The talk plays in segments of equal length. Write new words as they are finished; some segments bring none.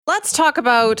Let's talk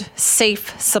about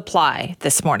safe supply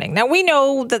this morning. Now, we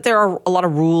know that there are a lot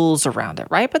of rules around it,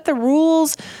 right? But the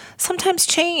rules sometimes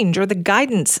change, or the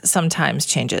guidance sometimes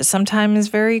changes, sometimes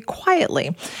very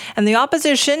quietly. And the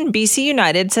opposition, BC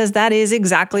United, says that is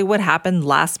exactly what happened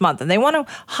last month. And they want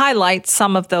to highlight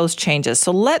some of those changes.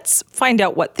 So let's find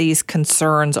out what these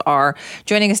concerns are.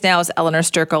 Joining us now is Eleanor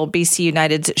Sturkle, BC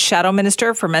United's Shadow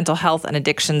Minister for Mental Health and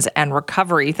Addictions and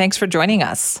Recovery. Thanks for joining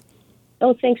us.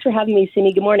 Oh, thanks for having me,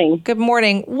 Simi. Good morning. Good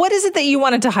morning. What is it that you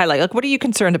wanted to highlight? Like, what are you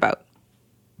concerned about?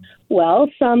 Well,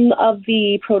 some of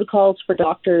the protocols for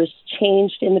doctors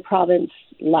changed in the province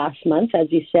last month.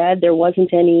 As you said, there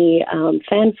wasn't any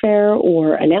fanfare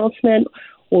or announcement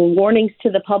or warnings to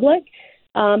the public.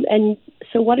 And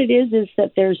so what it is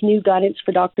that there's new guidance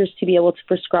for doctors to be able to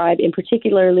prescribe, and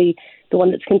particularly the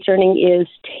one that's concerning is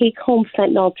take-home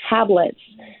fentanyl tablets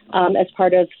as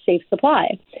part of safe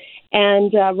supply.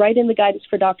 And right in the guidance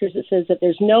for doctors, it says that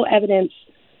there's no evidence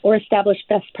or established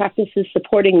best practices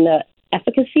supporting the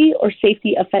efficacy or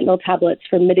safety of fentanyl tablets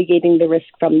for mitigating the risk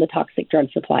from the toxic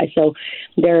drug supply. So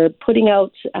they're putting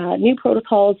out new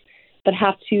protocols, but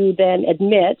have to then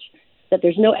admit that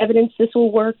there's no evidence this will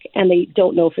work, and they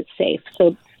don't know if it's safe.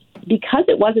 So because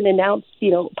it wasn't announced,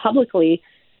 publicly,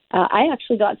 I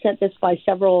actually got sent this by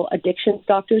several addictions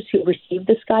doctors who received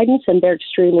this guidance, and they're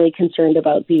extremely concerned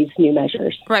about these new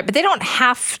measures. Right, but they don't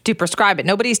have to prescribe it.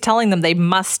 Nobody's telling them they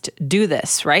must do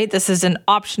this, right? This is an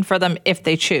option for them if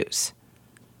they choose.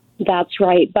 That's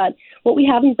right. But what we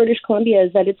have in British Columbia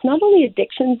is that it's not only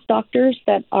addictions doctors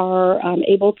that are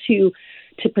able to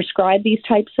prescribe these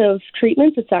types of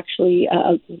treatments. It's actually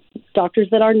doctors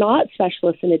that are not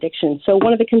specialists in addiction. So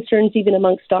one of the concerns even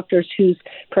amongst doctors whose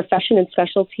profession and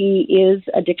specialty is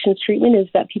addictions treatment is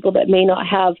that people that may not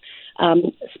have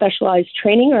specialized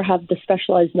training or have the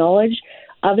specialized knowledge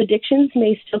of addictions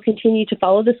may still continue to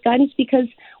follow this guidance, because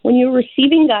when you're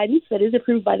receiving guidance that is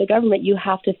approved by the government, you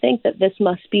have to think that this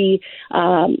must be,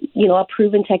 a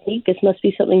proven technique. This must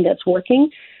be something that's working.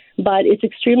 But it's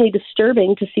extremely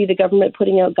disturbing to see the government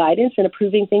putting out guidance and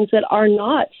approving things that are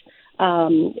not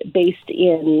based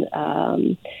in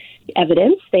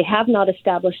evidence. They have not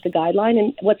established a guideline.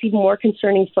 And what's even more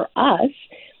concerning for us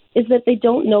is that they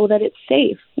don't know that it's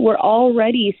safe. We're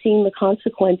already seeing the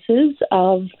consequences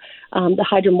of the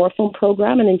hydromorphone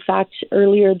program. And in fact,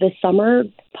 earlier this summer,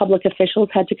 public officials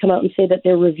had to come out and say that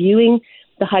they're reviewing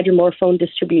the hydromorphone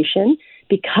distribution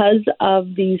because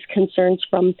of these concerns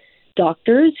from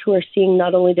doctors who are seeing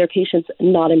not only their patients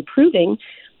not improving,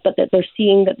 but that they're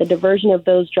seeing that the diversion of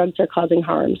those drugs are causing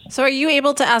harms. So are you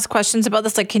able to ask questions about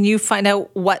this? Like, can you find out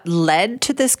what led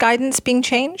to this guidance being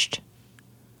changed?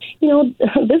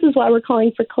 This is why we're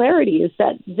calling for clarity, is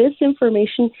that this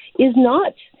information is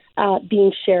not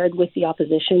being shared with the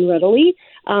opposition readily.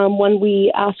 When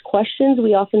we ask questions,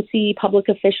 we often see public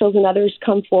officials and others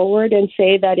come forward and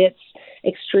say that it's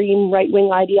extreme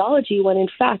right-wing ideology, when in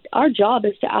fact our job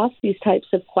is to ask these types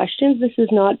of questions. This is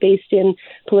not based in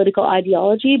political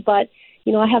ideology, but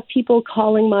I have people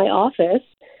calling my office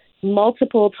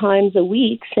multiple times a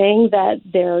week saying that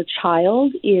their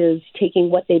child is taking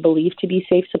what they believe to be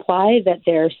safe supply, that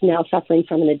they're now suffering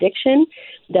from an addiction,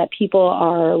 that people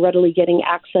are readily getting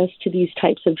access to these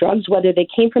types of drugs, whether they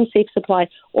came from safe supply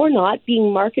or not,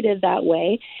 being marketed that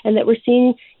way, and that we're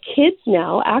seeing kids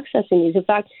now accessing these. In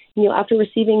fact, after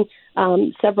receiving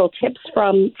several tips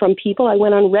from people, I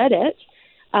went on Reddit,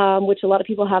 which a lot of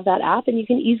people have that app, and you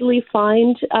can easily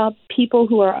find people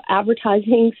who are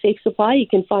advertising safe supply. You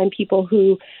can find people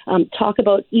who talk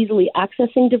about easily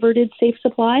accessing diverted safe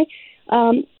supply.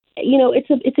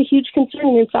 It's a huge concern.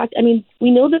 And in fact,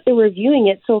 we know that they're reviewing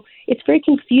it, so it's very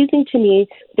confusing to me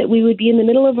that we would be in the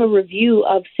middle of a review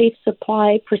of safe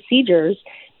supply procedures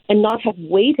and not have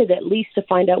waited at least to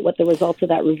find out what the results of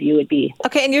that review would be.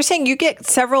 Okay, and you're saying you get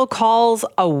several calls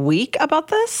a week about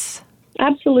this?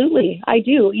 Absolutely, I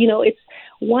do. It's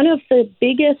one of the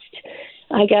biggest,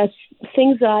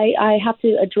 things I have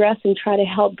to address and try to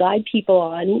help guide people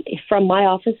on from my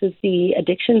office as the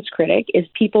addictions critic is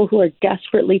people who are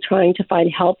desperately trying to find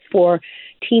help for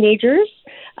teenagers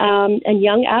and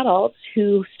young adults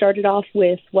who started off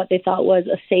with what they thought was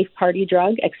a safe party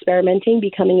drug, experimenting,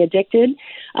 becoming addicted,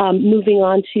 moving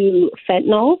on to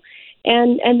fentanyl,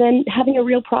 and then having a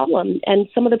real problem. And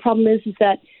some of the problem is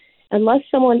that unless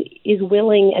someone is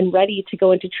willing and ready to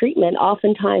go into treatment,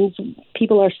 oftentimes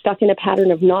people are stuck in a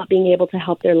pattern of not being able to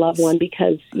help their loved one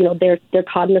because, they're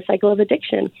caught in a cycle of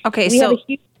addiction. Okay, we have a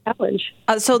huge challenge.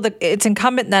 It's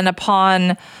incumbent then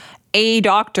upon a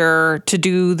doctor to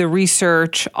do the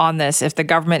research on this if the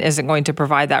government isn't going to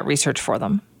provide that research for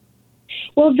them.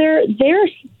 Well, they're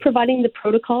providing the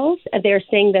protocols, and they're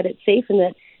saying that it's safe and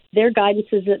that their guidance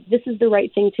is that this is the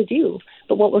right thing to do.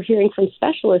 But what we're hearing from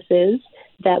specialists is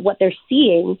that what they're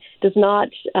seeing does not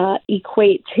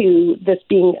equate to this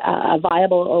being a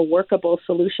viable or workable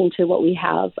solution to what we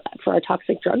have for our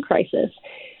toxic drug crisis.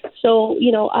 So,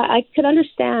 I could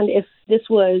understand if this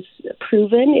was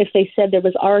proven, if they said there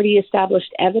was already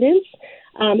established evidence,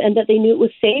 and that they knew it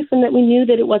was safe and that we knew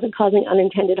that it wasn't causing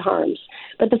unintended harms.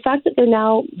 But the fact that they're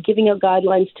now giving out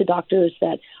guidelines to doctors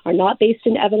that are not based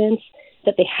in evidence,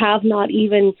 that they have not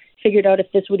even figured out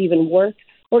if this would even work,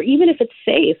 or even if it's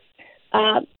safe,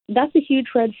 that's a huge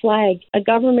red flag. A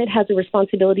government has a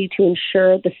responsibility to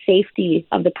ensure the safety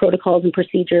of the protocols and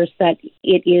procedures that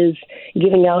it is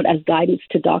giving out as guidance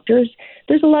to doctors.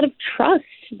 There's a lot of trust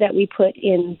that we put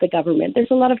in the government.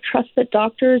 There's a lot of trust that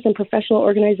doctors and professional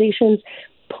organizations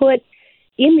put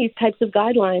in these types of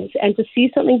guidelines, and to see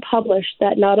something published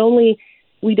that not only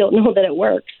we don't know that it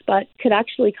works, but could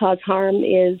actually cause harm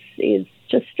is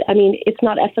just, it's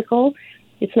not ethical.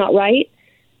 It's not right.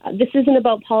 This isn't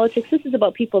about politics. This is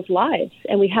about people's lives,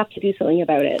 and we have to do something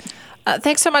about it.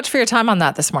 Thanks so much for your time on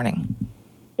that this morning.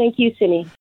 Thank you, Cindy.